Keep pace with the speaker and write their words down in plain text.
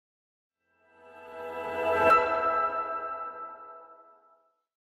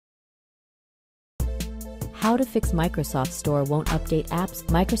How to fix Microsoft Store won't update apps.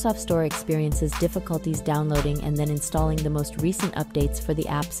 Microsoft Store experiences difficulties downloading and then installing the most recent updates for the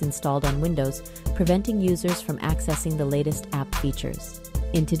apps installed on Windows, preventing users from accessing the latest app features.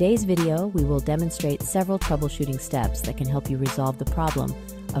 In today's video, we will demonstrate several troubleshooting steps that can help you resolve the problem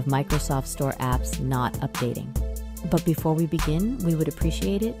of Microsoft Store apps not updating. But before we begin, we would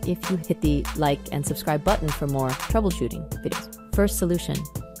appreciate it if you hit the like and subscribe button for more troubleshooting videos. First solution,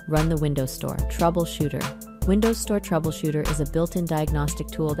 run the Windows Store Troubleshooter. Windows Store Troubleshooter is a built-in diagnostic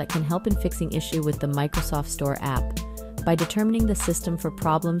tool that can help in fixing issue with the Microsoft Store app by determining the system for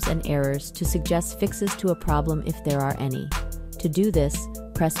problems and errors to suggest fixes to a problem if there are any. To do this,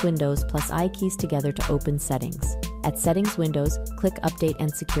 press Windows plus I keys together to open Settings. At Settings Windows, click Update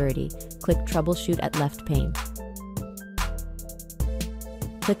and Security. Click Troubleshoot at left pane.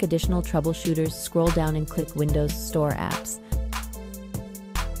 Click Additional Troubleshooters, scroll down and click Windows Store Apps.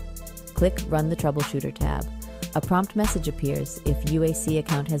 Click Run the Troubleshooter tab. A prompt message appears. If UAC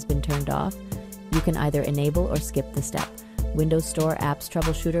account has been turned off, you can either enable or skip the step. Windows Store Apps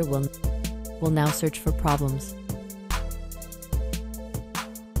Troubleshooter will now search for problems.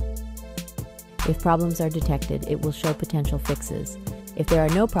 If problems are detected, it will show potential fixes. If there are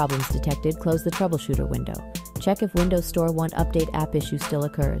no problems detected, close the Troubleshooter window. Check if Windows Store won't update app issue still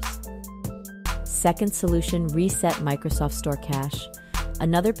occurs. Second solution, reset Microsoft Store cache.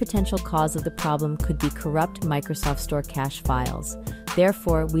 Another potential cause of the problem could be corrupt Microsoft Store cache files.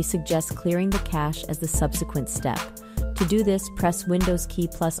 Therefore, we suggest clearing the cache as the subsequent step. To do this, press Windows key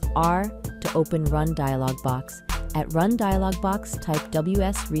plus R to open Run dialog box. At Run dialog box, type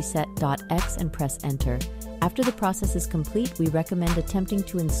wsreset.x and press Enter. After the process is complete, we recommend attempting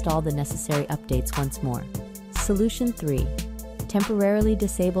to install the necessary updates once more. Solution 3. Temporarily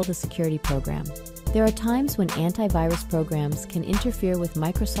disable the security program. There are times when antivirus programs can interfere with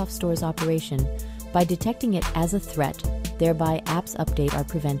Microsoft Store's operation by detecting it as a threat, thereby apps update are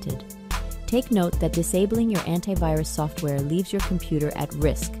prevented. Take note that disabling your antivirus software leaves your computer at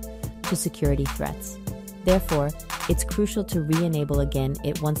risk to security threats. Therefore, it's crucial to re-enable again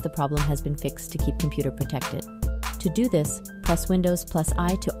it once the problem has been fixed to keep computer protected. To do this, press Windows plus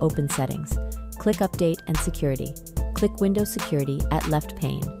I to open Settings. Click Update and Security. Click Windows Security at left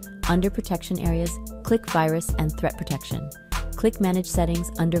pane. Under Protection Areas, click Virus and Threat Protection. Click Manage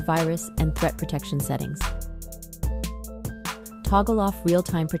Settings under Virus and Threat Protection Settings. Toggle off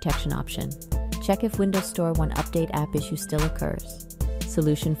Real-Time Protection option. Check if Windows Store 1 Update app issue still occurs.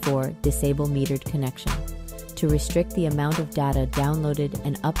 Solution 4. Disable metered connection. To restrict the amount of data downloaded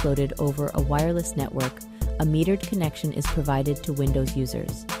and uploaded over a wireless network, a metered connection is provided to Windows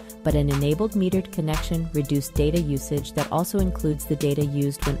users. But an enabled metered connection reduces data usage that also includes the data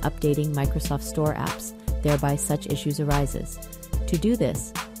used when updating Microsoft Store apps, thereby such issues arises. To do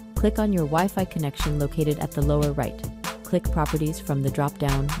this, click on your Wi-Fi connection located at the lower right. Click Properties from the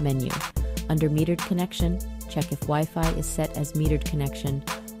drop-down menu. Under Metered Connection, check if Wi-Fi is set as metered connection,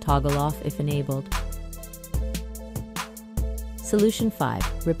 toggle off if enabled. Solution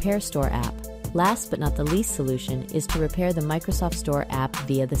 5. Repair Store app. Last but not the least solution is to repair the Microsoft Store app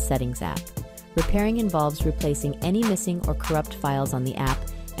via the Settings app. Repairing involves replacing any missing or corrupt files on the app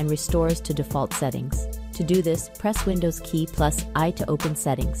and restores to default settings. To do this, press Windows key plus I to open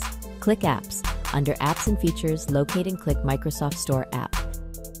Settings. Click Apps. Under Apps and Features, locate and click Microsoft Store app.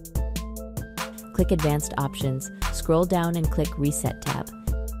 Click Advanced Options, scroll down and click Reset tab.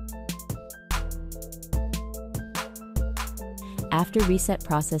 After reset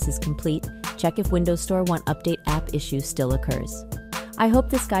process is complete, check if Windows Store 1 Update app issue still occurs. I hope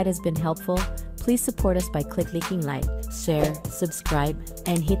this guide has been helpful. Please support us by clicking like, share, subscribe,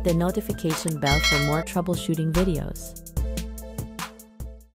 and hit the notification bell for more troubleshooting videos.